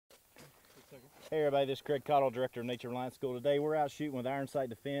Hey everybody, this is Craig Cottle, Director of Nature Reliance School. Today we're out shooting with Iron Sight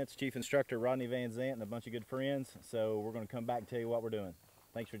Defense, Chief Instructor Rodney Van Zant and a bunch of good friends. So we're going to come back and tell you what we're doing.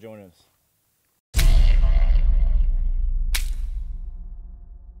 Thanks for joining us.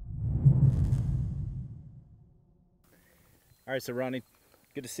 All right, so Rodney,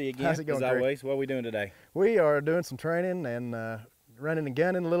 good to see you again. How's it going, as Craig? always. What are we doing today? We are doing some training and running and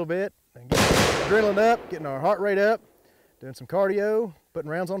gunning a little bit, and getting adrenaline up, getting our heart rate up, doing some cardio, putting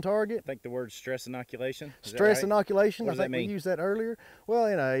rounds on target. I think the word stress inoculation. Is Stress that right? inoculation, What I does that think we mean? used that earlier. Well,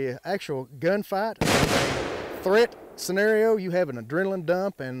 in a actual gunfight, a threat scenario, you have an adrenaline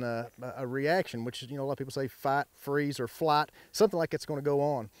dump and a reaction, which is, a lot of people say fight, freeze, or flight, something like that's going to go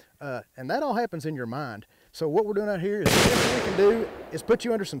on. And that all happens in your mind. So what we're doing out here is, what we can do is put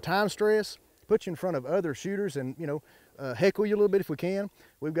you under some time stress, put you in front of other shooters, and heckle you a little bit if we can.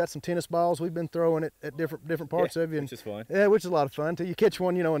 We've got some tennis balls. We've been throwing it at different parts of you, which is fun. Yeah, which is a lot of fun till you catch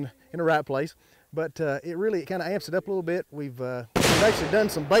one, in the right place. But it really kind of amps it up a little bit. We've actually done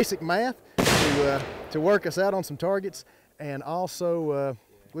some basic math to work us out on some targets, and also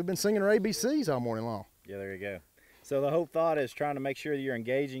we've been singing our ABCs all morning long. Yeah, there you go. So the whole thought is trying to make sure that you're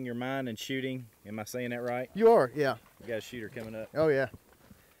engaging your mind and shooting. Am I saying that right? You are, yeah. We got a shooter coming up. Oh yeah.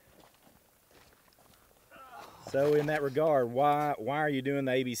 So in that regard, why are you doing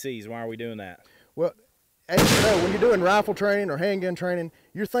the ABCs? Why are we doing that? Well, as you know, when you're doing rifle training or handgun training,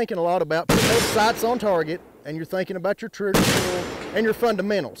 you're thinking a lot about putting those sights on target, and you're thinking about your trigger pull and your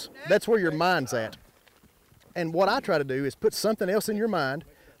fundamentals. That's where your mind's at. And what I try to do is put something else in your mind,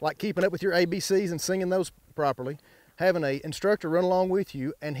 like keeping up with your ABCs and singing those properly, having an instructor run along with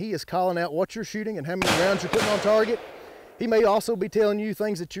you, and he is calling out what you're shooting and how many rounds you're putting on target. He may also be telling you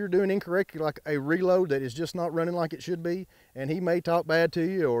things that you're doing incorrectly, like a reload that is just not running like it should be, and he may talk bad to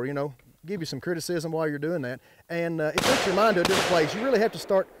you or, give you some criticism while you're doing that. And it puts your mind to a different place. You really have to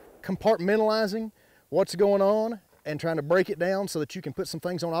start compartmentalizing what's going on and trying to break it down so that you can put some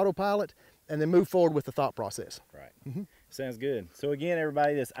things on autopilot and then move forward with the thought process. Right. Sounds good. So again,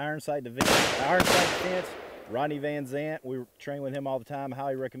 everybody, this Iron Sight Defense, Rodney Van Zant. We train with him all the time. I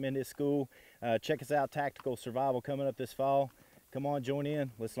highly recommend his school. Check us out, Tactical Survival, coming up this fall. Come on, join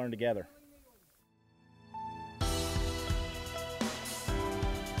in. Let's learn together.